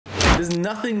There's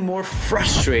nothing more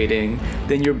frustrating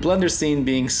than your Blender scene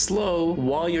being slow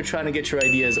while you're trying to get your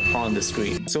ideas on the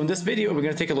screen. So in this video, we're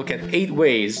gonna take a look at 8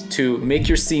 ways to make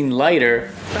your scene lighter,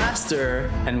 faster,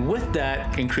 and with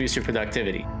that, increase your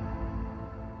productivity.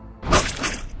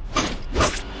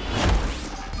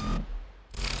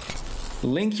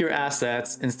 Link your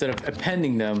assets instead of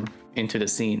appending them into the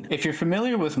scene. If you're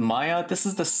familiar with Maya, this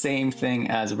is the same thing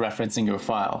as referencing your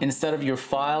file. Instead of your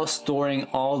file storing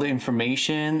all the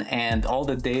information and all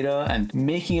the data and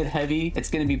making it heavy, it's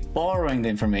going to be borrowing the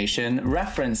information,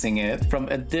 referencing it from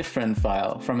a different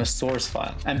file, from a source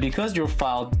file. And because your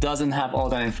file doesn't have all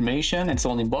that information, it's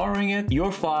only borrowing it,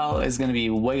 your file is going to be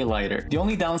way lighter. The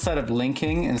only downside of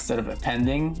linking instead of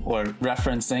appending, or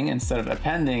referencing instead of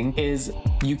appending, is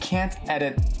you can't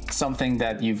edit something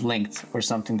that you've linked or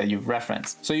something that you've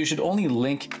referenced. So you should only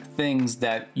link things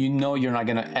that you know you're not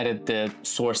going to edit the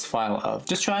source file of.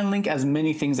 Just try and link as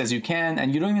many things as you can,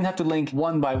 and you don't even have to link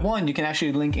one by one. You can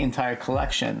actually link entire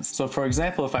collections. So for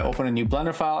example, if I open a new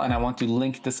Blender file and I want to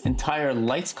link this entire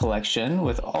lights collection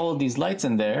with all of these lights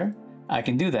in there, I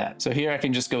can do that. So here I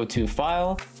can just go to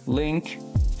File, Link,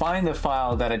 find the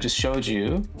file that I just showed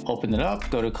you, open it up,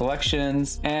 go to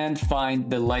Collections, and find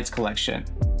the lights collection.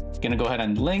 Gonna go ahead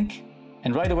and link,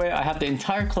 and right away I have the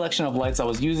entire collection of lights I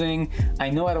was using. I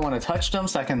know I don't want to touch them,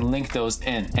 so I can link those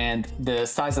in, and the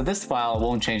size of this file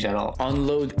won't change at all.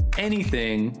 Unload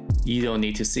anything you don't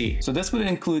need to see. So this would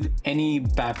include any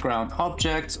background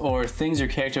objects or things your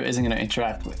character isn't going to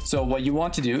interact with. So what you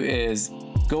want to do is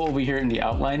go over here in the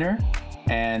outliner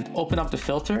and open up the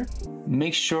filter.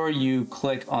 Make sure you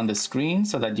click on the screen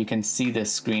so that you can see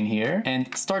this screen here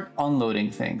and start unloading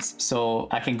things. So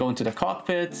I can go into the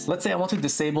cockpit. Let's say I want to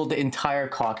disable the entire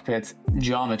cockpit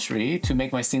geometry to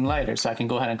make my scene lighter. So I can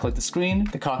go ahead and click the screen.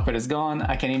 The cockpit is gone.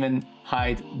 I can even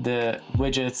hide the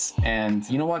widgets, and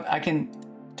you know what? I can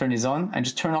turn these on and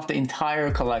just turn off the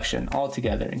entire collection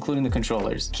altogether, including the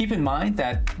controllers. Keep in mind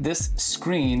that this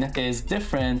screen is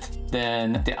different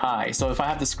than the eye. So if I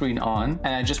have the screen on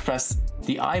and I just press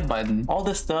the eye button, all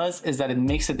this does is that it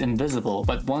makes it invisible.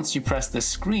 But once you press the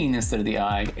screen instead of the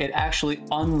eye, it actually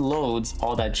unloads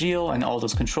all that geo and all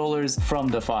those controllers from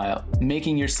the file,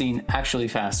 making your scene actually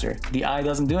faster. The eye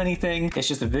doesn't do anything. It's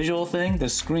just a visual thing. The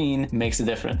screen makes a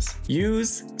difference.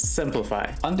 Use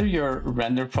Simplify. Under your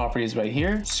render properties right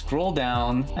here, scroll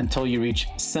down until you reach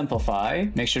Simplify.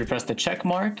 Make sure to press the check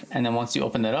mark, and then once you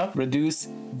open it up, reduce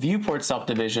viewport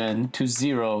subdivision to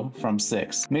 0 from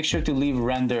 6. Make sure to leave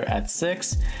render at 6.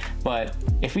 But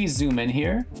if we zoom in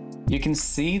here, you can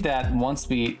see that once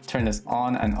we turn this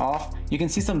on and off, you can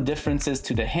see some differences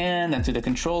to the hand and to the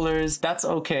controllers. That's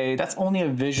okay. That's only a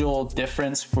visual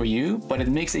difference for you, but it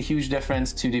makes a huge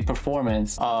difference to the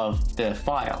performance of the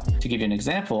file. To give you an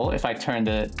example, if I turn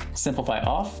the Simplify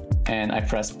off and I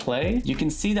press play, you can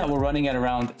see that we're running at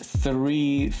around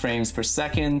 3 frames per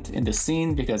second in the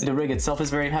scene because the rig itself is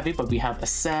very heavy, but we have a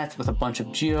set with a bunch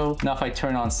of geo. Now if I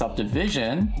turn on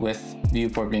subdivision with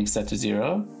viewport being set to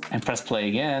 0 and press play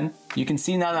again, you can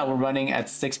see now that we're running at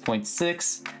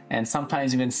 6.6 and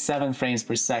sometimes even 7 frames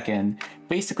per second,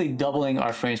 basically doubling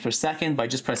our frames per second by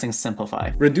just pressing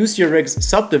Simplify. Reduce your rig's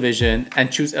subdivision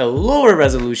and choose a lower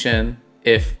resolution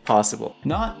if possible.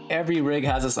 Not every rig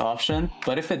has this option,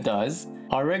 but if it does,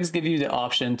 our rigs give you the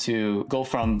option to go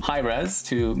from high res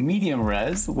to medium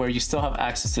res, where you still have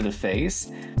access to the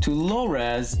face, to low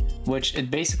res, which it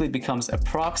basically becomes a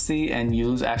proxy and you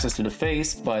lose access to the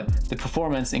face, but the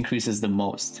performance increases the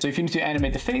most. So if you need to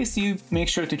animate the face, you make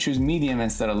sure to choose medium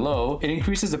instead of low. It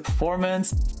increases the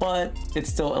performance, but it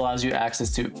still allows you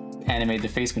access to animate the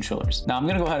face controllers. Now I'm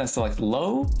gonna go ahead and select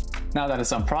low. Now that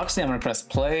it's on proxy, I'm gonna press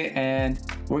play, and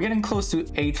we're getting close to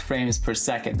 8 frames per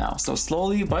second now. So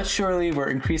slowly but surely, we're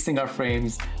increasing our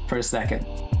frames per second.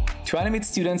 To animate,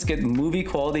 students get movie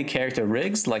quality character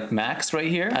rigs like Max right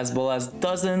here, as well as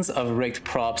dozens of rigged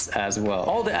props as well.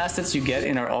 All the assets you get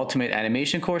in our Ultimate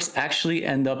Animation course actually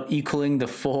end up equaling the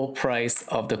full price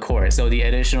of the course. So the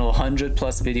additional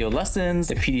 100+ video lessons,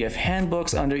 the PDF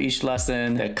handbooks under each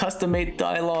lesson, the custom-made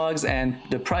dialogues, and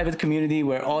the private community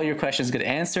where all your questions get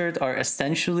answered are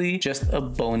essentially just a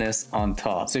bonus on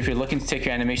top. So if you're looking to take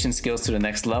your animation skills to the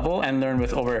next level and learn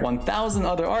with over 1,000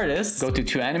 other artists, go to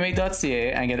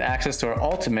toanimate.ca and get access to our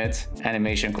Ultimate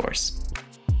Animation course.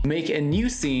 Make a new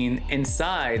scene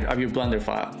inside of your Blender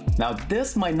file. Now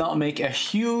this might not make a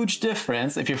huge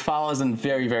difference if your file isn't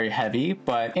very heavy,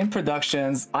 but in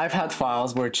productions, I've had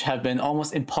files which have been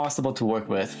almost impossible to work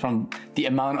with from the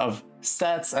amount of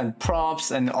sets and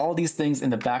props and all these things in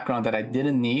the background that I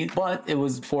didn't need, but it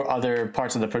was for other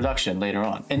parts of the production later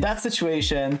on. In that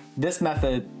situation, this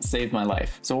method saved my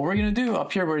life. So what we're gonna do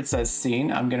up here where it says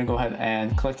scene, I'm gonna go ahead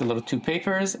and click the little two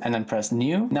papers and then press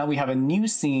new. Now we have a new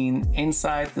scene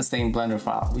inside the same Blender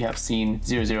file. We have scene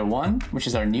 001, which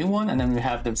is our new one, and then we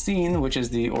have the scene, which is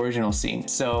the original scene.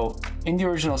 So in the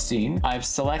original scene, I've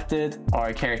selected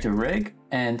our character rig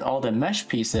and all the mesh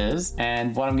pieces.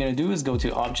 And what I'm gonna do is go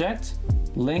to Object,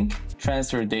 Link,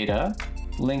 Transfer Data,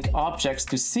 link objects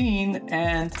to scene,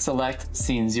 and select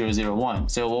scene 001.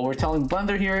 So what we're telling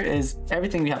Blender here is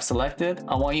everything we have selected,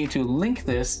 I want you to link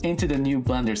this into the new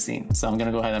Blender scene. So I'm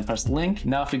gonna go ahead and press link.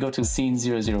 Now if we go to scene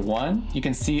 001, you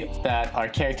can see that our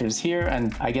character is here,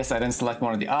 and I guess I didn't select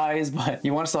one of the eyes, but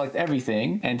you want to select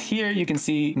everything. And here you can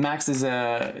see Max is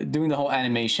doing the whole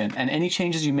animation, and any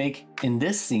changes you make in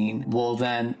this scene will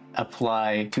then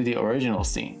apply to the original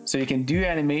scene. So you can do your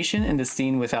animation in the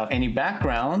scene without any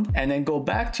background and then go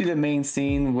back to the main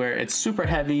scene where it's super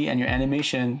heavy and your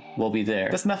animation will be there.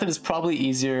 This method is probably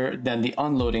easier than the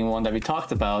unloading one that we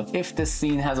talked about if this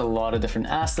scene has a lot of different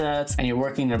assets and you're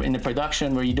working in the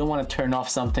production where you don't want to turn off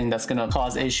something that's going to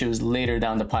cause issues later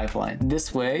down the pipeline.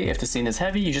 This way, if the scene is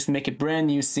heavy, you just make a brand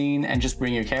new scene and just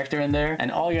bring your character in there,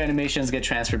 and all your animations get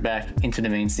transferred back into the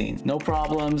main scene. No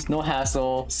problems, no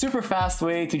hassle, super fast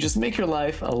way to just make your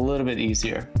life a little bit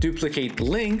easier. Duplicate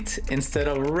linked instead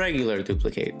of regular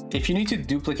duplicate. If you need to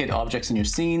duplicate objects in your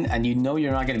scene and you know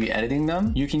you're not going to be editing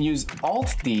them, you can use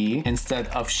Alt-D instead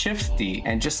of Shift-D.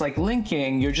 And just like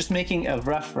linking, you're just making a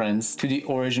reference to the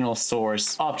original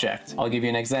source object. I'll give you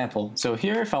an example. So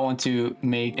here, if I want to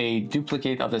make a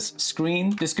duplicate of this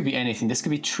screen, this could be anything. This could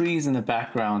be trees in the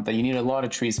background that you need a lot of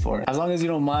trees for. As long as you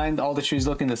don't mind all the trees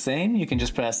looking the same, you can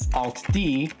just press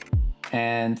Alt-D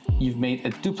and you've made a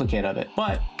duplicate of it.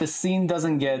 But the scene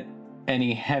doesn't get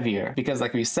any heavier because,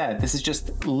 like we said, this is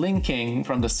just linking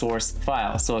from the source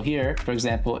file. So here, for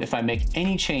example, if I make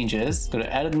any changes, go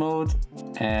to edit mode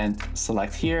and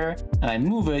select here, and I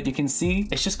move it, you can see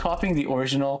it's just copying the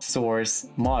original source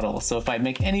model. So if I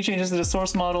make any changes to the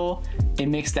source model, it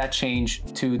makes that change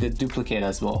to the duplicate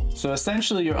as well. So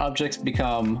essentially your objects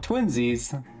become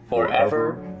twinsies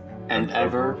forever and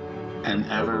ever and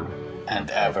ever and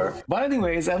ever. But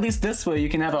anyways, at least this way you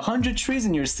can have 100 trees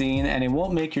in your scene and it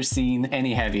won't make your scene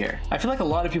any heavier. I feel like a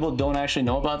lot of people don't actually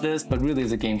know about this, but really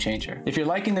is a game changer. If you're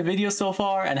liking the video so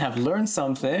far and have learned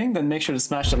something, then make sure to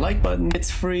smash the like button.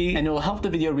 It's free and it will help the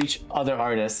video reach other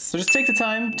artists. So just take the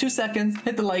time, 2 seconds,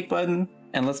 hit the like button,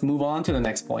 and let's move on to the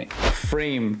next point.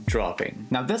 Frame dropping.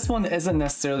 Now this one isn't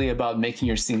necessarily about making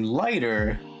your scene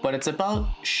lighter, but it's about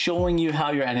showing you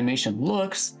how your animation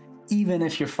looks even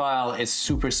if your file is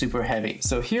super heavy.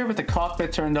 So here with the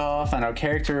cockpit turned off and our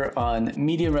character on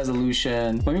medium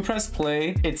resolution, when we press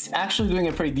play, it's actually doing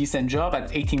a pretty decent job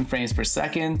at 18 frames per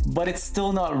second, but it's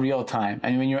still not real time.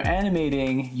 And when you're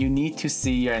animating, you need to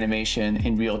see your animation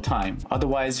in real time.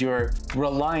 Otherwise, you're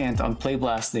reliant on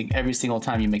playblasting every single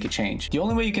time you make a change. The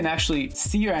only way you can actually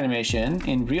see your animation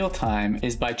in real time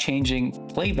is by changing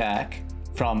playback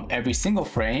from every single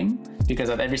frame, because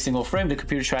at every single frame, the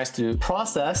computer tries to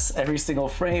process every single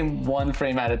frame, 1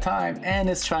 frame at a time, and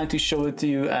it's trying to show it to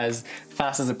you as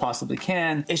fast as it possibly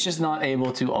can. It's just not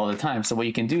able to all the time. So what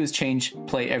you can do is change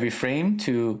play every frame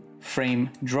to frame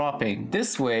dropping.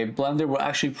 This way, Blender will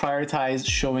actually prioritize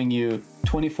showing you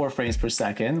 24 frames per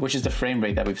second, which is the frame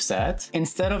rate that we've set,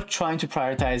 instead of trying to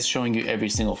prioritize showing you every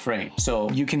single frame. So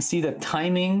you can see the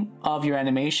timing of your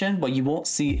animation, but you won't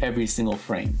see every single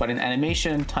frame. But in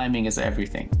animation, timing is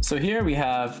everything. So here we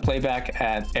have playback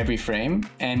at every frame,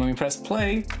 and when we press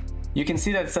play, you can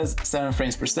see that it says 7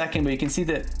 frames per second, but you can see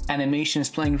the animation is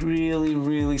playing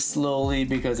really slowly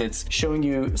because it's showing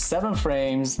you 7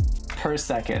 frames per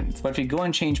second. But if you go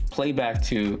and change playback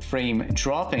to frame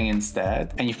dropping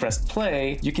instead, and you press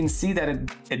play, you can see that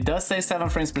it does say 7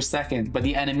 frames per second, but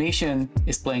the animation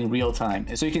is playing real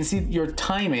time. So you can see your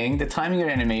timing, the timing of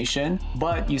your animation,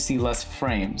 but you see less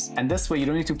frames. And this way, you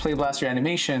don't need to play blast your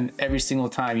animation every single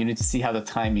time. You need to see how the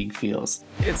timing feels.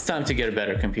 It's time to get a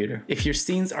better computer. If your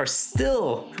scenes are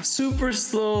still super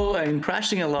slow and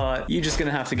crashing a lot, you're just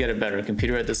gonna have to get a better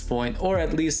computer at this point, or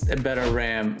at least a better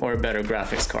RAM or a better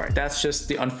graphics card. That's just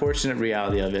the unfortunate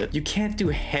reality of it. You can't do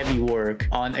heavy work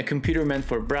on a computer meant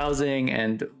for browsing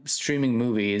and streaming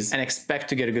movies and expect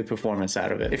to get a good performance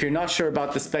out of it. If you're not sure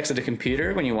about the specs of the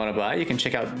computer when you want to buy, you can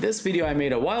check out this video I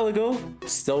made a while ago,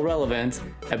 still relevant,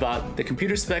 about the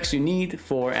computer specs you need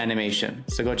for animation.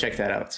 So go check that out.